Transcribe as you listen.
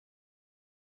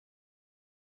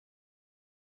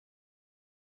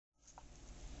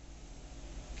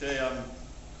Okay, I'm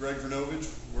Greg Vernovage,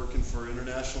 working for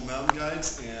International Mountain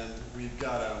Guides, and we've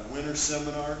got a winter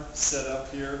seminar set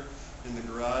up here in the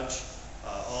garage.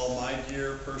 All my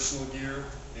gear, personal gear,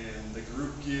 and the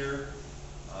group gear,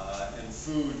 and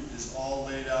food is all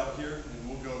laid out here, and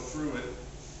we'll go through it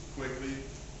quickly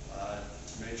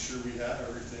to make sure we have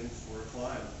everything for a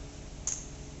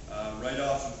climb. Right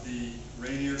off of the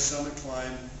Rainier Summit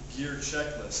Climb gear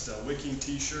checklist, a wicking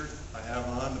t-shirt I have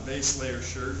on, the base layer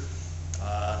shirt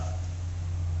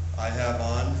I have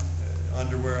on,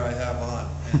 underwear I have on,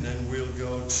 and then we'll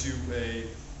go to a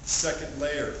second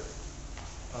layer.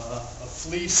 A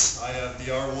fleece, I have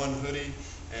the R1 hoodie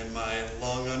and my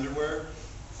long underwear,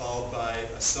 followed by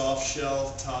a soft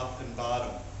shell top and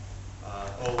bottom,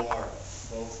 OR,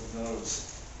 both of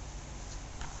those.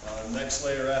 Next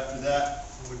layer after that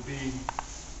would be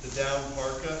the down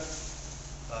parka.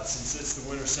 Since it's the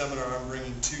winter seminar, I'm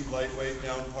bringing two lightweight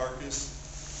down parkas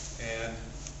and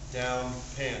down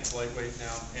pants, lightweight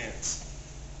down pants.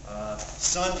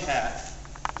 Sun hat,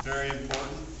 very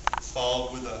important,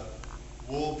 followed with a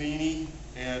wool beanie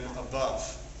and a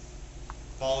buff.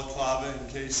 Balaclava in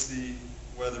case the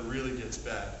weather really gets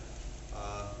bad.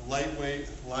 Lightweight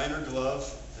liner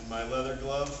glove and my leather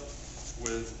glove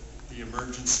with the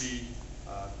emergency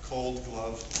cold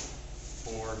glove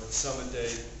for summit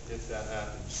day if that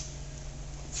happens.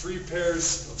 3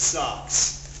 pairs of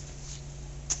socks.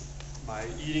 My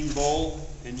eating bowl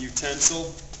and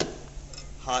utensil,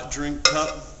 hot drink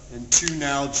cup, and 2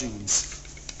 Nalgene's.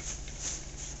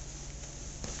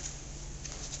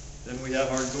 Then we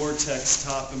have our Gore-Tex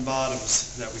top and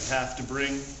bottoms that we have to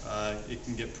bring. It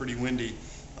can get pretty windy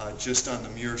just on the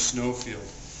Muir snowfield.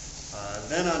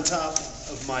 Then on top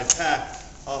of my pack,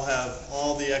 I'll have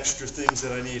all the extra things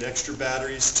that I need. Extra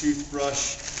batteries,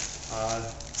 toothbrush,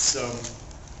 some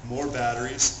more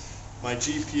batteries, my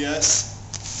GPS,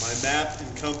 my map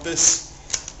and compass,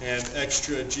 and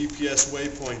extra GPS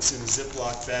waypoints in a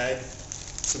Ziploc bag,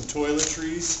 some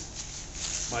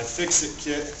toiletries. My fix-it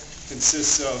kit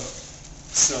consists of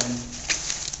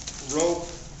some rope,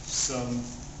 some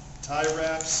tie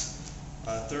wraps,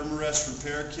 a thermarest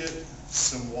repair kit,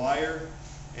 some wire,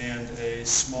 and a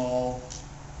small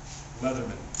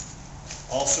Leatherman.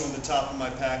 Also in the top of my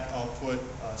pack I'll put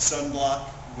sunblock,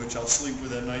 which I'll sleep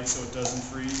with at night so it doesn't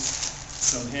freeze,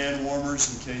 some hand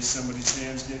warmers in case somebody's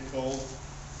hands get cold,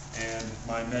 and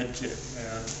my med kit.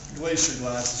 And glacier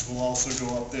glasses will also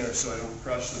go up there so I don't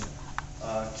crush them.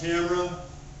 Camera,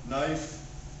 knife,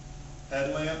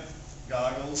 headlamp,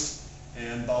 goggles,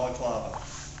 and balaclava.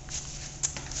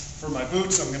 For my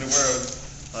boots, I'm going to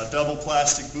wear a double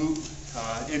plastic boot,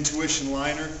 Intuition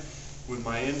liner with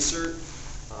my insert,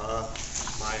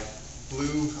 my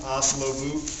blue Oslo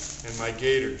boot, and my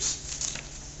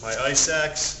gaiters. My ice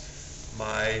axe,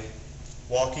 my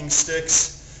walking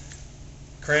sticks,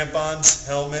 crampons,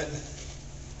 helmet,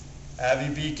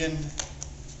 Avi beacon,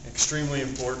 extremely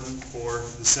important for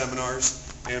the seminars,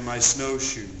 and my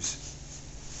snowshoes.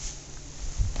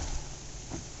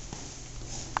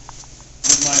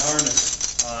 With my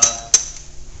harness,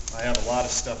 I have a lot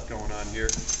of stuff going on here,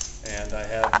 and I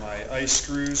have my ice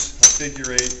screws, a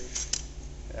figure 8,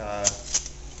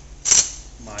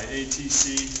 my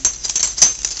ATC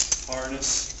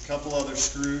harness, a couple other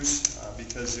screws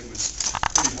because it was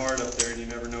pretty hard up there and you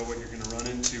never know what you're going to run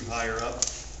into higher up.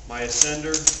 My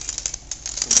ascender,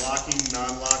 some locking,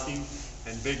 non-locking,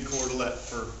 and big cordelette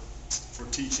for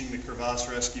teaching the crevasse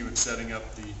rescue and setting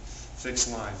up the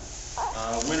fixed line.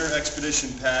 Winter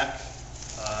expedition pack,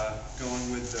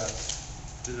 going with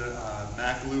the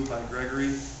Macaloo by Gregory,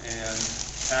 and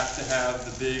have to have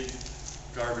the big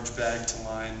garbage bag to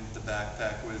line the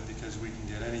backpack with because we can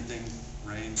get anything,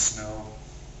 rain, snow,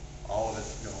 all of it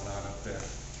going on up there.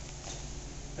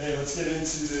 Hey, let's get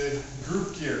into the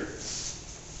group gear.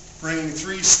 Bringing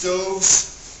 3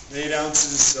 stoves, 8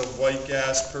 ounces of white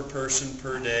gas per person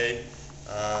per day,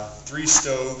 3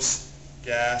 stoves,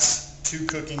 gas, 2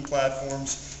 cooking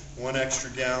platforms, 1 extra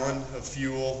gallon of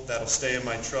fuel that'll stay in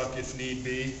my truck if need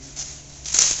be.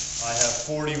 I have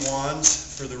 40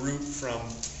 wands for the route from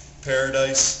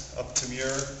Paradise up to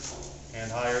Muir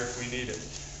and higher if we need it.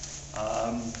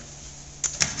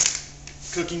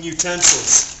 Cooking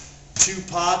utensils, 2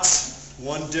 pots,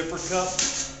 1 dipper cup.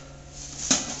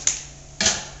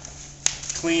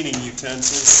 Cleaning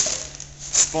utensils,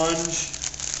 sponge,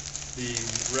 the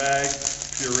rag,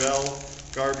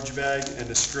 Purell garbage bag, and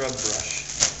a scrub brush.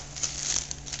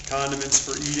 Condiments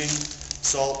for eating,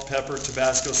 salt, pepper,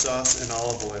 Tabasco sauce, and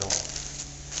olive oil.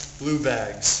 Blue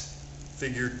bags,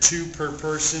 figure 2 per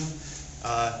person.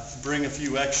 Bring a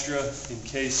few extra in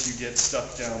case you get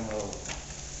stuck down low.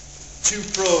 2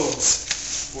 probes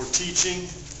for teaching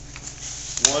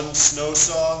 1 snow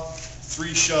saw,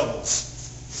 3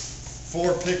 shovels,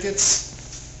 4 pickets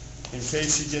in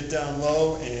case you get down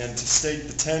low, and to stake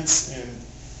the tents and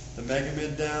the mega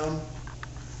mid down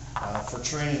for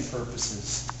training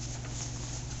purposes.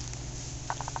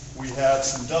 We have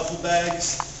some duffel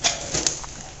bags,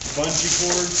 bungee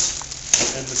cords,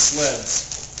 and the sleds.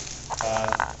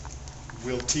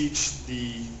 We'll teach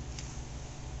the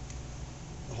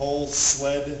whole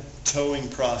sled towing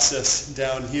process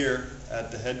down here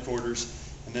at the headquarters,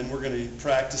 and then we're going to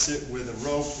practice it with a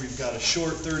rope. We've got a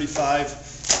short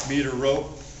 35-meter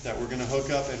rope that we're going to hook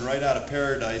up, and right out of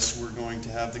Paradise we're going to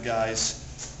have the guys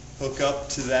hook up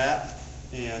to that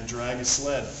and drag a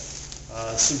sled.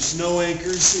 Some snow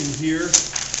anchors in here.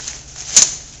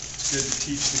 It's good to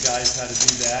teach the guys how to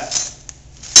do that.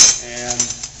 And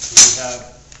we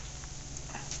have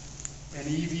an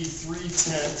EV3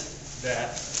 tent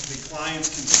that the clients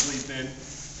can sleep in,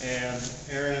 and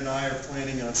Aaron and I are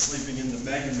planning on sleeping in the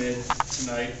Mega Mid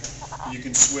tonight. You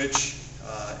can switch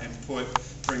and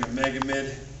bring a Mega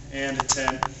Mid and a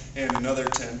tent and another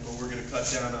tent, but we're going to cut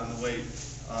down on the weight.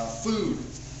 Food.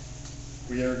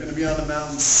 We are going to be on the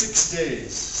mountain 6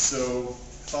 days, so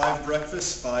 5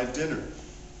 breakfasts, 5 dinner.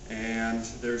 And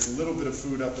there's a little bit of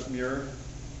food up at Muir,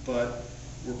 but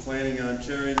we're planning on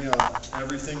carrying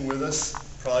everything with us.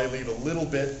 Probably leave a little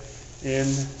bit in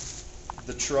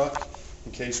the truck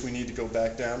in case we need to go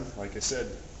back down. Like I said,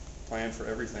 plan for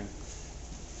everything.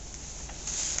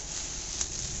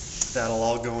 That'll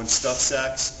all go in stuff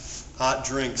sacks. Hot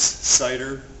drinks,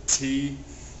 cider, tea,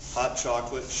 hot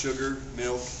chocolate, sugar,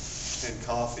 milk, and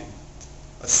coffee.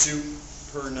 A soup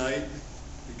per night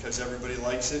because everybody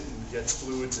likes it and gets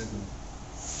fluids in them.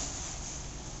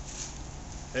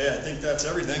 Hey, I think that's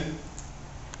everything.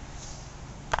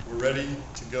 We're ready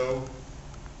to go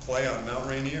play on Mount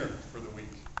Rainier.